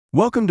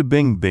Welcome to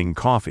Bing Bing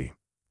Coffee.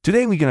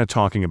 Today we're going to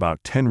talking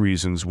about 10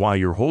 reasons why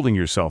you're holding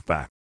yourself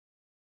back.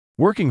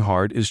 Working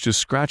hard is just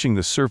scratching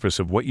the surface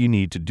of what you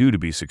need to do to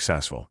be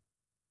successful.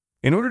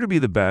 In order to be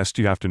the best,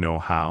 you have to know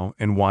how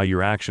and why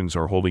your actions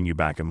are holding you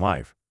back in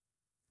life.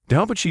 To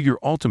help achieve your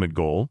ultimate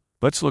goal,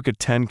 let's look at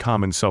 10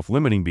 common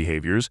self-limiting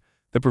behaviors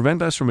that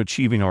prevent us from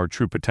achieving our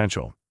true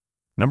potential.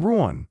 Number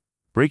 1.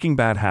 Breaking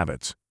bad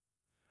habits.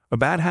 A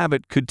bad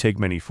habit could take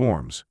many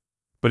forms,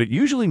 but it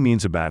usually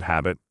means a bad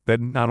habit that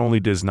not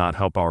only does not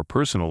help our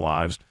personal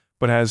lives,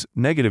 but has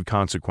negative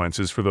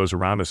consequences for those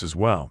around us as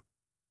well.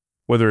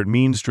 Whether it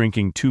means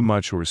drinking too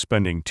much or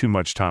spending too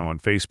much time on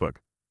Facebook,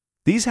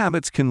 these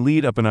habits can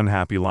lead up an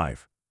unhappy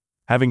life.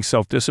 Having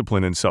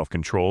self-discipline and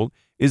self-control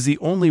is the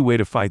only way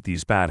to fight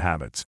these bad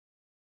habits.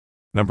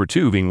 Number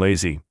 2. Being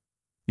lazy.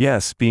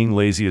 Yes, being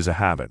lazy is a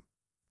habit,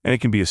 and it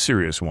can be a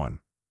serious one.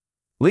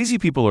 Lazy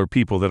people are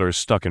people that are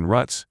stuck in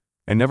ruts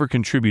and never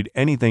contribute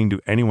anything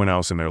to anyone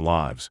else in their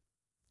lives.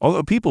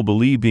 Although people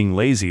believe being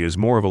lazy is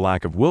more of a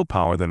lack of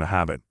willpower than a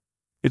habit,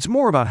 it's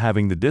more about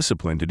having the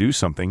discipline to do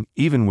something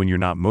even when you're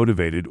not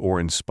motivated or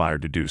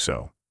inspired to do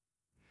so.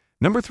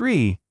 Number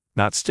 3.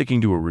 Not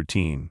sticking to a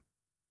routine.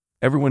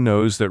 Everyone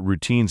knows that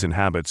routines and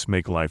habits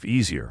make life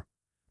easier,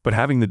 but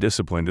having the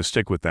discipline to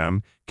stick with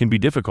them can be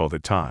difficult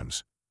at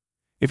times.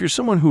 If you're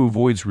someone who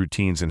avoids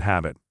routines and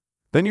habit,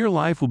 then your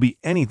life will be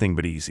anything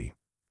but easy.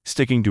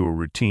 Sticking to a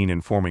routine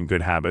and forming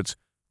good habits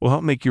will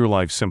help make your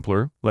life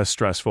simpler, less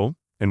stressful,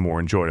 and more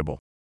enjoyable.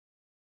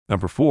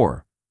 Number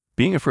 4.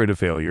 Being afraid of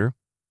failure.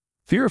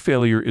 Fear of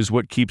failure is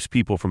what keeps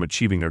people from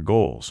achieving their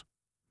goals.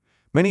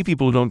 Many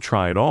people don't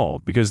try at all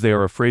because they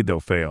are afraid they'll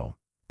fail,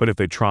 but if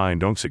they try and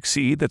don't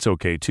succeed, that's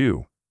okay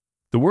too.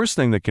 The worst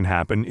thing that can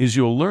happen is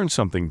you'll learn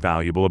something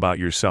valuable about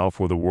yourself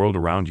or the world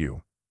around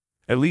you.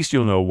 At least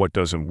you'll know what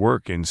doesn't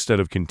work instead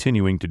of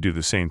continuing to do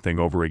the same thing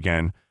over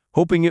again,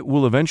 hoping it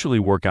will eventually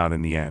work out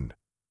in the end.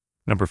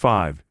 Number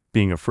 5.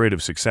 Being afraid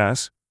of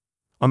success.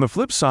 On the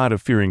flip side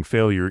of fearing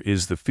failure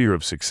is the fear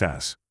of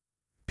success.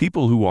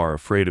 People who are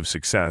afraid of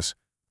success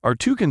are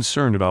too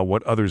concerned about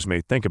what others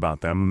may think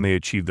about them when they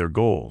achieve their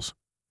goals.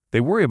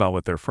 They worry about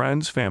what their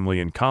friends, family,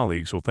 and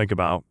colleagues will think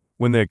about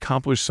when they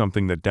accomplish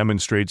something that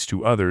demonstrates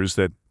to others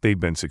that they've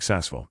been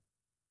successful.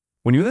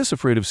 When you're this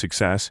afraid of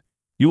success,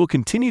 you will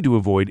continue to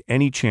avoid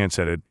any chance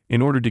at it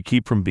in order to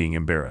keep from being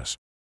embarrassed.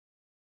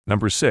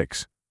 Number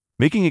 6.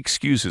 Making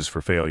excuses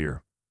for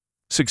failure.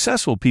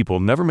 Successful people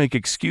never make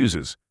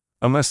excuses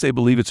unless they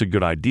believe it's a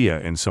good idea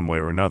in some way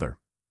or another.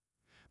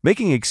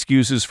 Making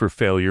excuses for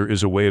failure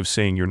is a way of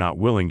saying you're not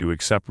willing to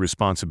accept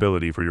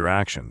responsibility for your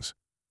actions.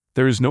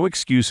 There is no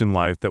excuse in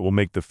life that will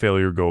make the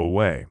failure go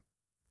away.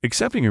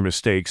 Accepting your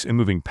mistakes and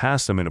moving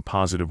past them in a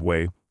positive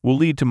way will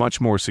lead to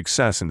much more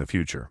success in the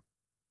future.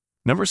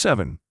 Number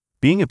 7.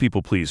 Being a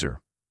people pleaser.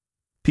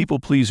 People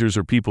pleasers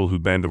are people who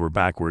bend over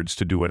backwards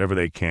to do whatever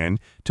they can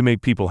to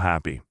make people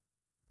happy.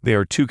 They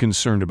are too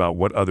concerned about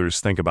what others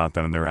think about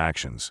them and their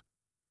actions.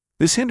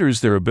 This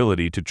hinders their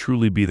ability to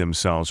truly be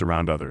themselves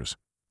around others,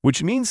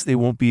 which means they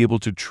won't be able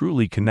to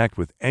truly connect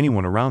with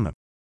anyone around them.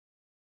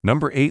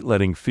 Number 8.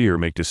 Letting fear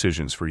make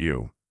decisions for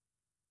you.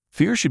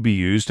 Fear should be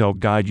used to help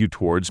guide you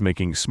towards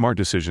making smart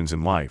decisions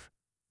in life,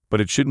 but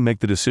it shouldn't make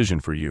the decision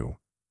for you.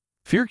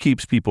 Fear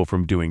keeps people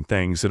from doing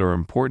things that are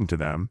important to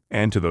them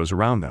and to those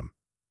around them.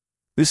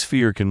 This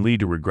fear can lead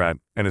to regret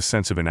and a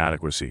sense of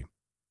inadequacy.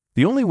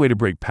 The only way to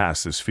break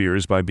past this fear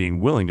is by being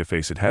willing to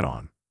face it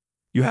head-on.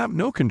 You have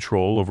no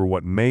control over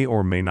what may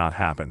or may not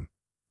happen.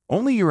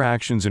 Only your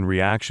actions and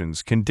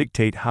reactions can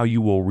dictate how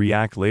you will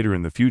react later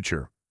in the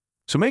future.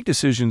 So make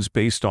decisions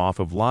based off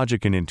of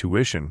logic and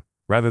intuition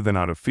rather than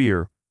out of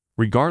fear,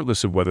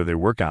 regardless of whether they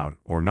work out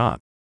or not.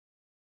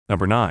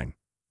 Number 9.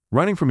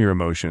 Running from your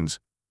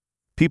emotions.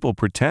 People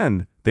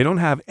pretend they don't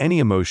have any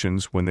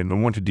emotions when they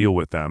don't want to deal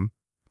with them,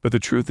 but the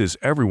truth is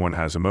everyone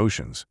has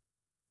emotions.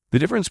 The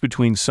difference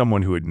between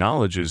someone who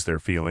acknowledges their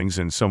feelings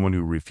and someone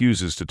who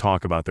refuses to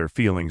talk about their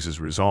feelings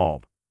is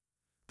resolved.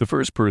 The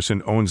first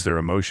person owns their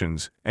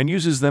emotions and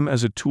uses them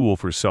as a tool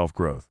for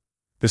self-growth.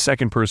 The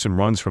second person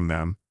runs from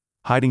them,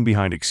 hiding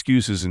behind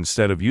excuses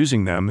instead of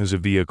using them as a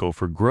vehicle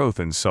for growth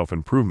and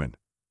self-improvement.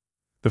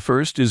 The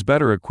first is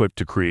better equipped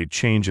to create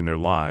change in their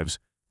lives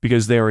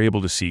because they are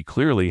able to see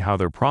clearly how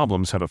their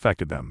problems have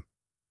affected them.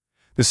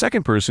 The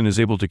second person is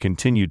able to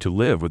continue to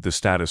live with the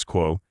status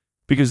quo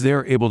because they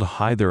are able to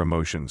hide their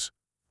emotions,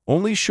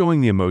 only showing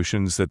the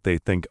emotions that they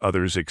think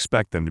others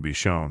expect them to be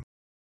shown.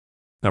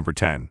 Number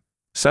 10.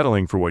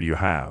 Settling for what you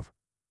have.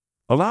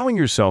 Allowing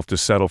yourself to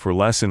settle for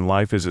less in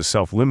life is a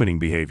self-limiting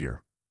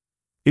behavior.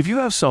 If you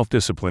have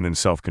self-discipline and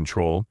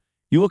self-control,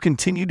 you will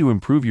continue to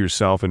improve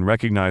yourself and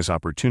recognize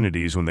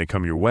opportunities when they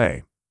come your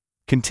way.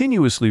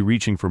 Continuously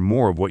reaching for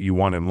more of what you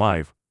want in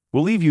life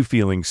will leave you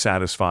feeling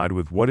satisfied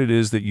with what it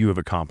is that you have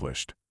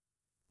accomplished.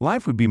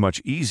 Life would be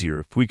much easier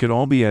if we could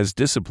all be as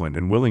disciplined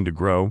and willing to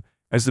grow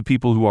as the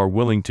people who are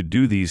willing to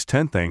do these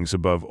 10 things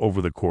above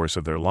over the course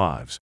of their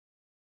lives.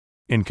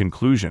 In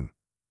conclusion,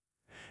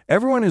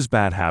 everyone has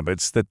bad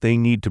habits that they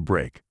need to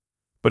break,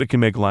 but it can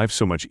make life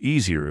so much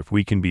easier if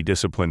we can be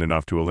disciplined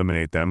enough to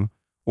eliminate them,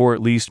 or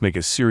at least make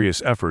a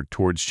serious effort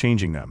towards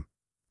changing them.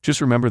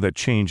 Just remember that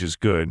change is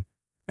good,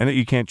 and that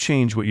you can't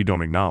change what you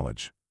don't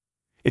acknowledge.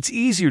 It's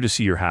easier to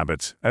see your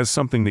habits as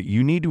something that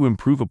you need to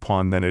improve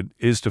upon than it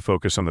is to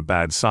focus on the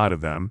bad side of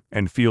them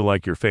and feel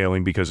like you're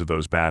failing because of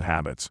those bad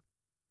habits.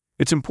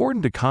 It's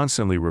important to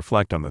constantly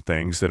reflect on the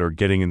things that are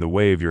getting in the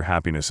way of your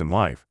happiness in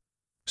life,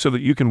 so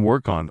that you can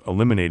work on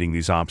eliminating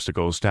these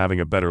obstacles to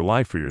having a better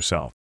life for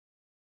yourself.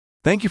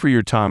 Thank you for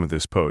your time with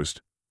this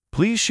post.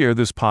 Please share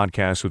this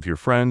podcast with your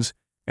friends,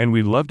 and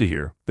we'd love to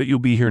hear that you'll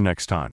be here next time.